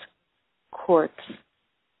rose quartz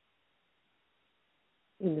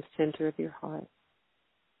in the center of your heart.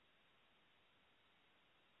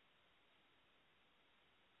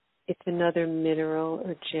 If another mineral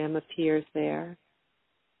or gem appears there,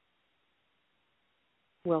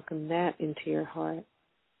 welcome that into your heart.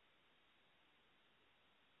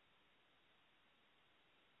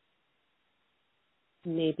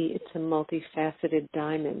 Maybe it's a multifaceted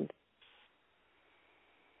diamond.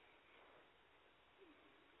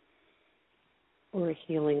 Or a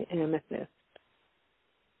healing amethyst.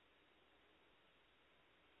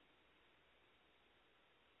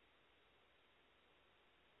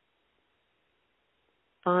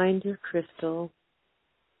 Find your crystal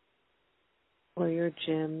or your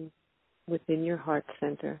gem within your heart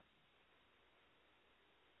center.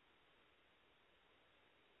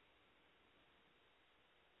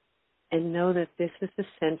 And know that this is the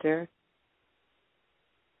center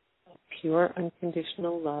of pure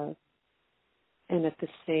unconditional love and at the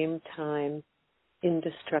same time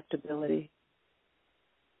indestructibility.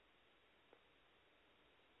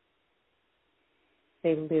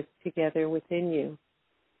 They live together within you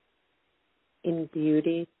in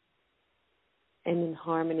beauty and in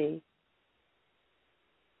harmony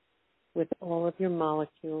with all of your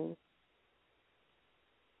molecules,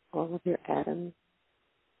 all of your atoms,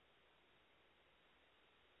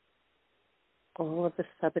 all of the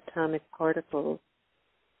subatomic particles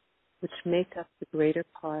which make up the greater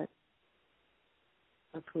part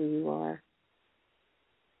of who you are.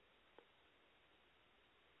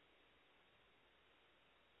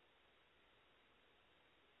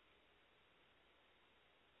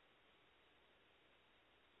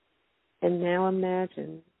 And now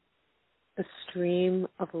imagine a stream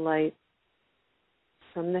of light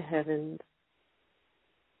from the heavens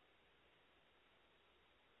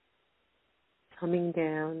coming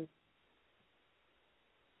down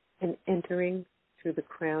and entering through the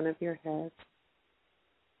crown of your head,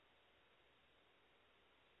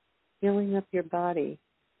 filling up your body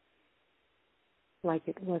like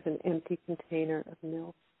it was an empty container of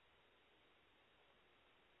milk,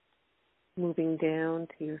 moving down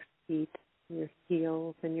to your feet, your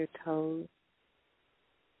heels and your toes,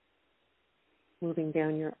 moving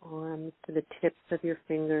down your arms to the tips of your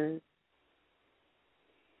fingers,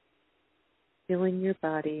 filling your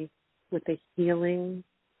body with a healing,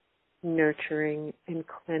 nurturing, and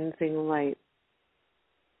cleansing light.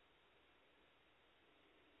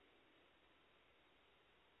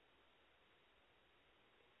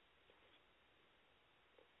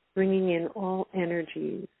 bringing in all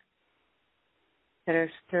energies that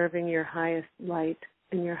are serving your highest light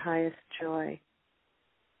and your highest joy.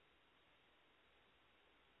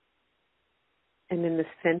 And in the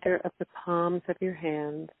center of the palms of your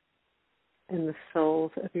hands and the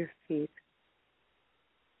soles of your feet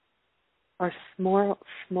are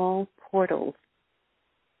small portals.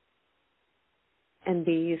 And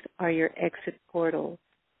these are your exit portals,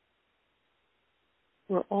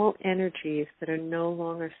 where all energies that are no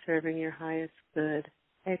longer serving your highest good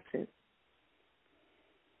exit.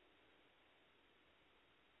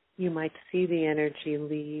 You might see the energy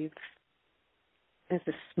leave as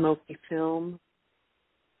a smoky film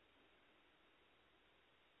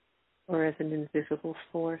or as an invisible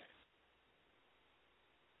force.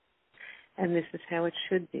 And this is how it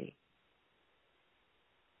should be.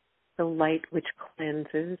 The light which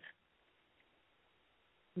cleanses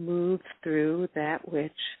moves through that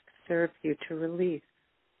which serves you to release.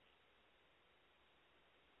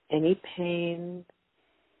 Any pain,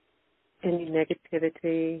 any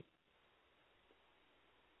negativity,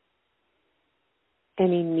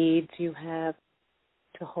 any needs you have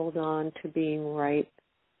to hold on to being right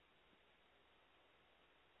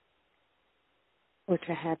or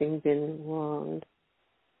to having been wronged.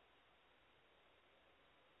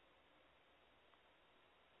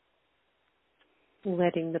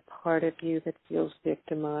 Letting the part of you that feels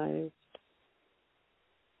victimized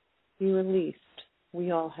be released.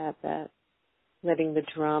 We all have that. Letting the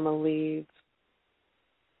drama leave.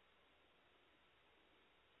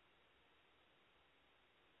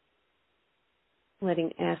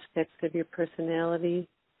 Letting aspects of your personality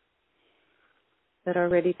that are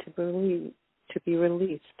ready to be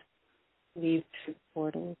released leave through the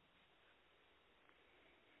portal.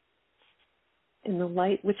 And the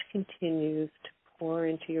light which continues to pour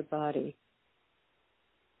into your body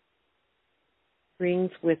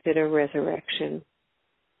brings with it a resurrection.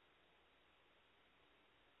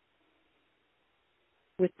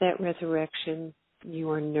 With that resurrection,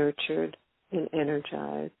 you are nurtured and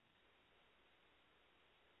energized.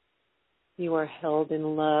 You are held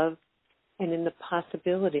in love and in the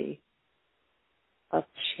possibility of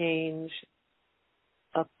change,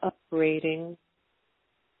 of upgrading,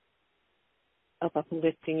 of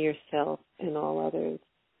uplifting yourself and all others,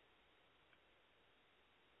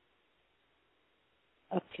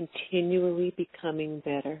 of continually becoming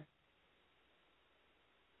better,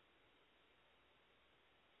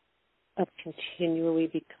 of continually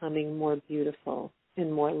becoming more beautiful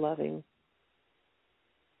and more loving.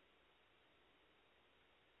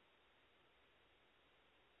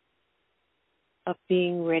 Of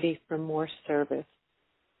being ready for more service.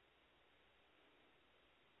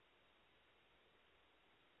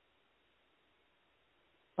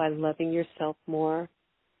 By loving yourself more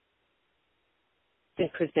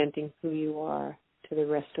and presenting who you are to the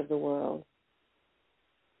rest of the world.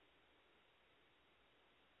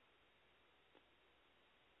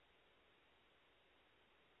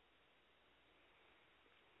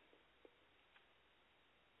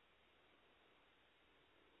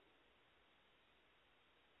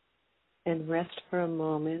 And rest for a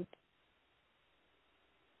moment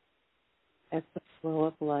as the flow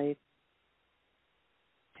of light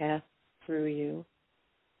passes through you.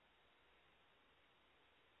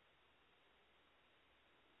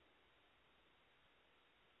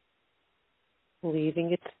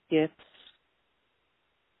 Leaving its gifts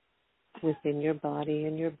within your body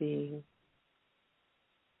and your being.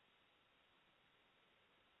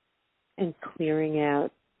 And clearing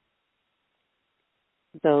out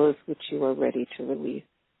those which you are ready to release.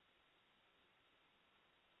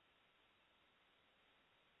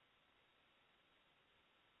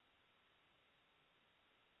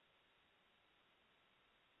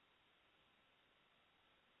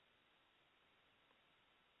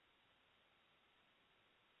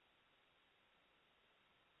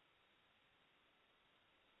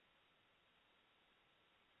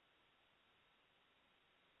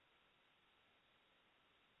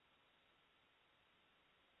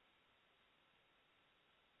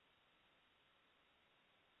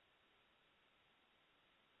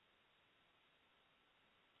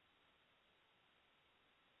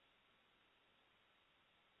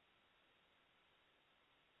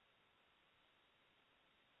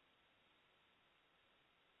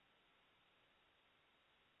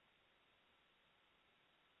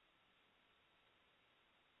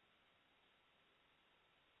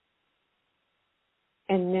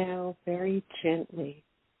 And now, very gently,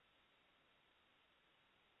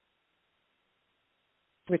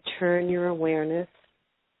 return your awareness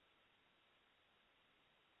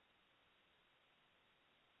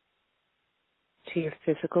to your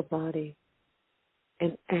physical body.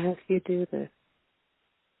 And as you do this,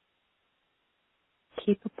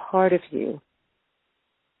 keep a part of you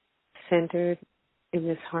centered in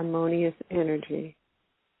this harmonious energy.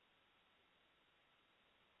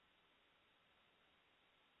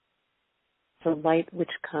 The light which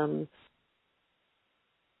comes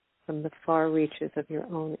from the far reaches of your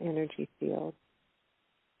own energy field,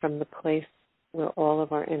 from the place where all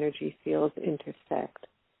of our energy fields intersect,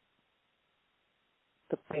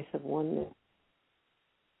 the place of oneness.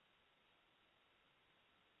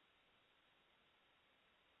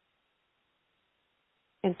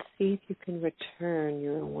 And see if you can return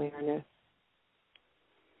your awareness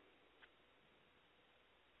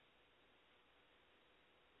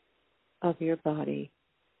of your body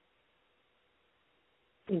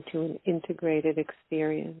into an integrated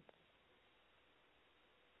experience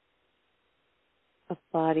of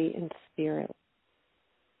body and spirit,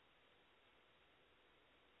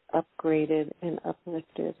 upgraded and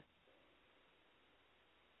uplifted.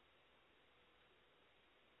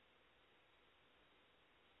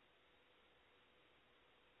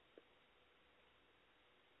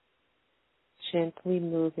 Gently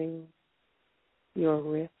moving your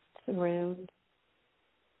wrists around,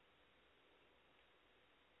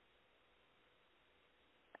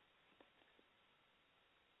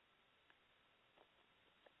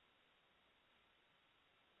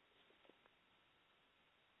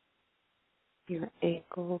 your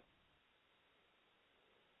ankles,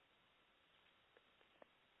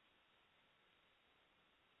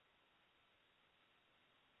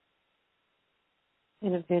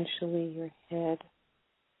 and eventually your head,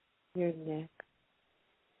 your neck,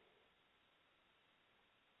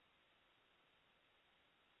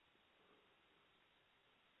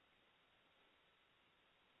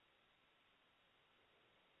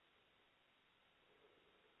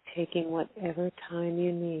 taking whatever time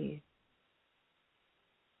you need.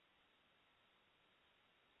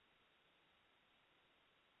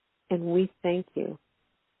 And we thank you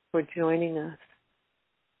for joining us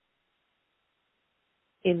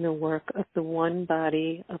in the work of the one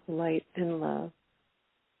body of light and love.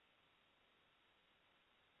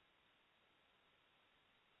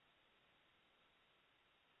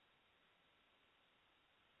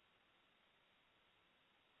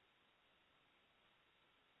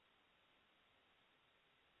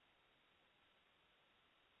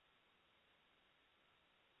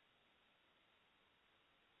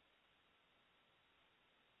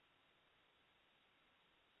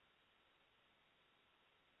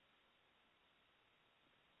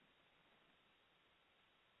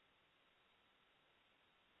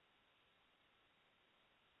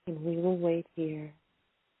 And we will wait here.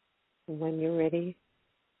 And when you're ready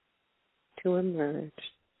to emerge,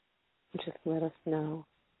 just let us know.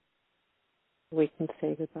 We can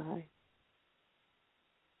say goodbye.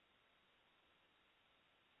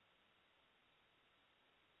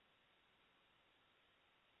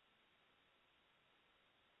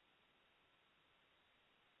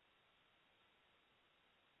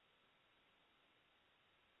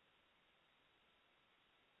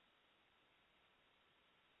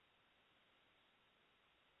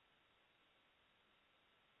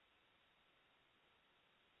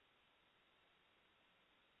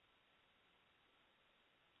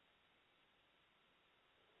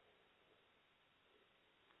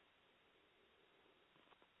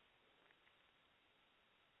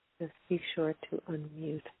 Just be sure to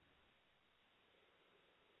unmute.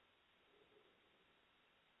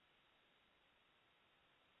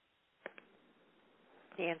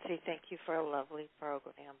 Nancy, thank you for a lovely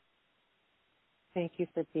program. Thank you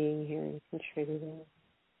for being here and contributing.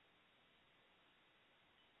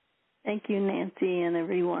 Thank you, Nancy, and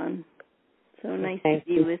everyone. So nice Thank to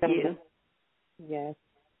be with you. Much. Yes.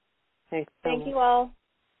 Thanks so Thank much. you all.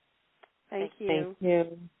 Thank you. Thank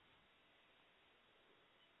you.